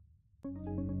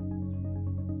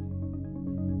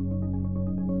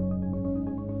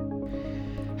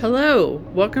Hello,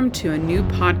 welcome to a new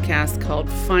podcast called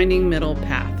Finding Middle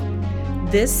Path.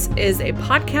 This is a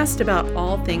podcast about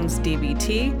all things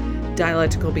DBT,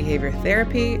 dialectical behavior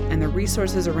therapy, and the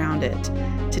resources around it.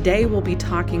 Today we'll be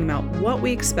talking about what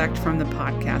we expect from the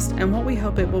podcast and what we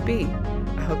hope it will be.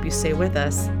 I hope you stay with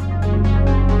us.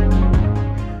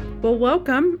 Well,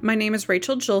 welcome. My name is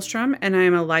Rachel Julstrom, and I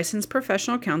am a licensed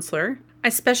professional counselor. I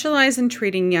specialize in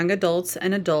treating young adults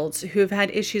and adults who have had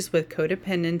issues with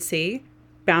codependency,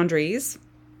 boundaries,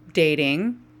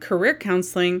 dating, career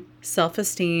counseling,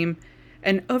 self-esteem,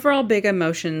 and overall big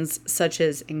emotions such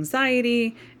as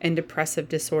anxiety and depressive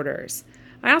disorders.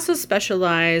 I also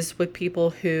specialize with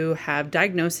people who have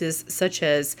diagnoses such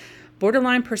as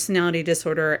borderline personality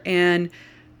disorder and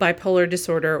bipolar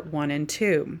disorder 1 and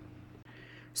 2.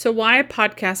 So why a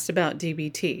podcast about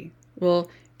DBT? Well,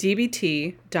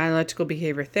 DBT, dialectical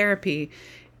behavior therapy,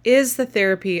 is the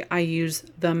therapy I use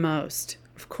the most.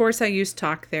 Of course, I use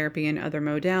talk therapy and other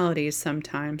modalities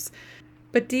sometimes,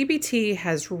 but DBT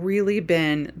has really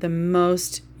been the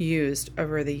most used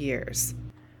over the years.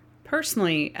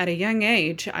 Personally, at a young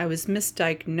age, I was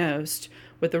misdiagnosed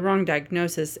with the wrong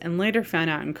diagnosis and later found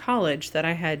out in college that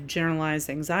I had generalized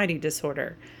anxiety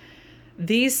disorder.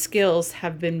 These skills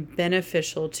have been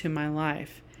beneficial to my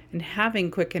life, and having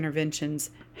quick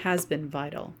interventions has been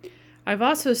vital. I've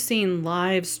also seen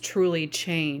lives truly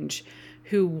change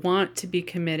who want to be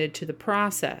committed to the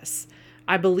process.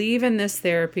 I believe in this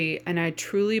therapy, and I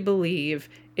truly believe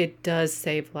it does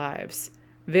save lives.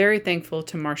 Very thankful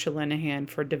to Marsha Linehan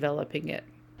for developing it.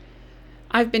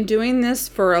 I've been doing this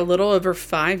for a little over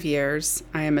 5 years.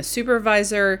 I am a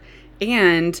supervisor,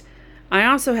 and I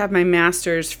also have my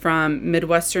master's from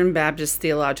Midwestern Baptist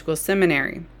Theological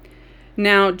Seminary.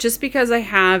 Now, just because I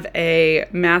have a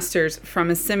master's from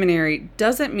a seminary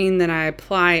doesn't mean that I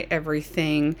apply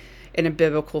everything in a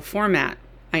biblical format.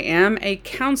 I am a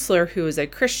counselor who is a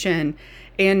Christian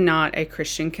and not a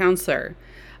Christian counselor.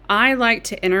 I like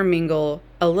to intermingle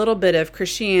a little bit of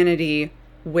Christianity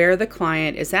where the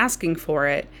client is asking for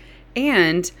it,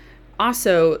 and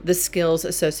also the skills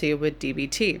associated with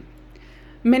DBT.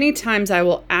 Many times I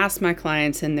will ask my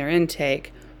clients in their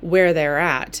intake where they're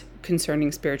at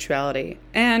concerning spirituality,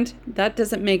 and that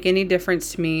doesn't make any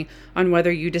difference to me on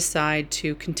whether you decide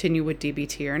to continue with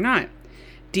DBT or not.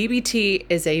 DBT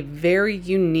is a very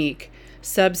unique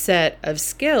subset of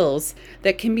skills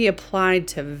that can be applied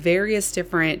to various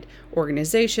different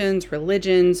organizations,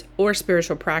 religions, or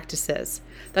spiritual practices.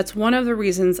 That's one of the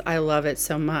reasons I love it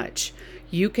so much.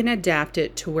 You can adapt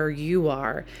it to where you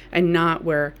are and not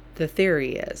where the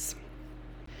theory is.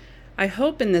 I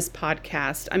hope in this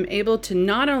podcast I'm able to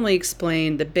not only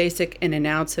explain the basic in and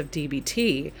outs of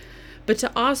DBT, but to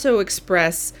also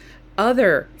express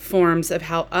other forms of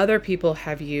how other people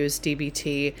have used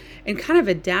DBT and kind of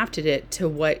adapted it to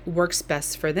what works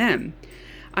best for them.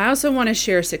 I also want to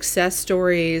share success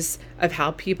stories of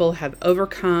how people have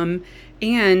overcome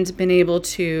and been able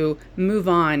to move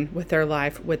on with their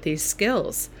life with these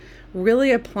skills,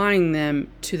 really applying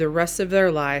them to the rest of their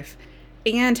life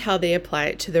and how they apply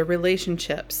it to their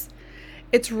relationships.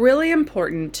 It's really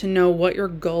important to know what your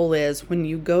goal is when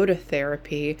you go to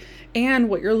therapy and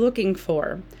what you're looking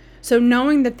for. So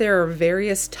knowing that there are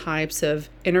various types of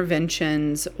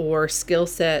interventions or skill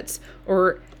sets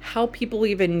or how people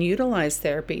even utilize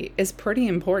therapy is pretty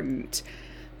important.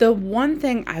 The one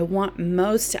thing I want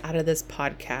most out of this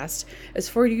podcast is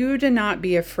for you to not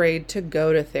be afraid to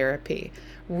go to therapy,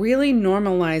 really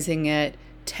normalizing it,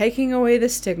 taking away the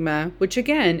stigma, which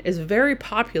again is very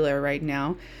popular right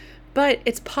now, but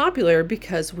it's popular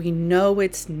because we know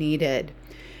it's needed.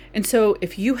 And so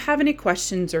if you have any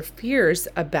questions or fears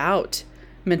about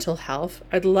mental health,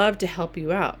 I'd love to help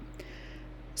you out.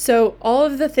 So all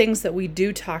of the things that we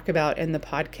do talk about in the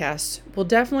podcast will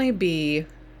definitely be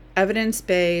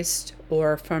evidence-based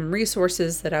or from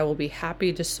resources that I will be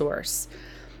happy to source.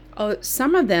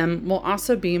 Some of them will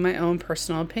also be my own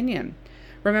personal opinion.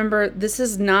 Remember, this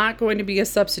is not going to be a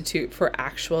substitute for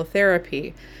actual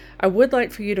therapy. I would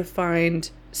like for you to find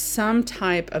some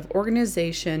type of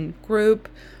organization, group,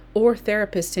 or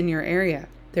therapist in your area.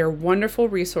 There are wonderful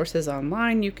resources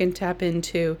online you can tap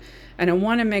into, and I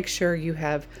want to make sure you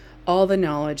have all the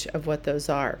knowledge of what those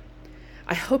are.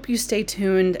 I hope you stay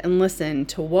tuned and listen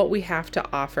to what we have to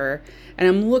offer, and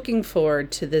I'm looking forward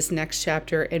to this next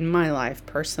chapter in my life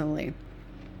personally.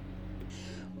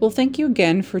 Well, thank you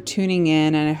again for tuning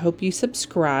in, and I hope you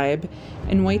subscribe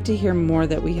and wait to hear more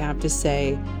that we have to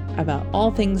say about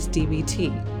all things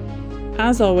DBT.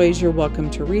 As always, you're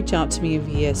welcome to reach out to me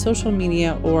via social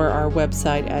media or our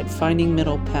website at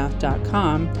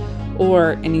findingmiddlepath.com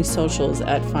or any socials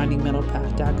at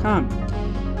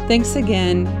findingmiddlepath.com. Thanks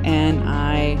again, and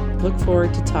I look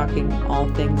forward to talking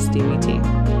all things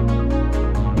DBT.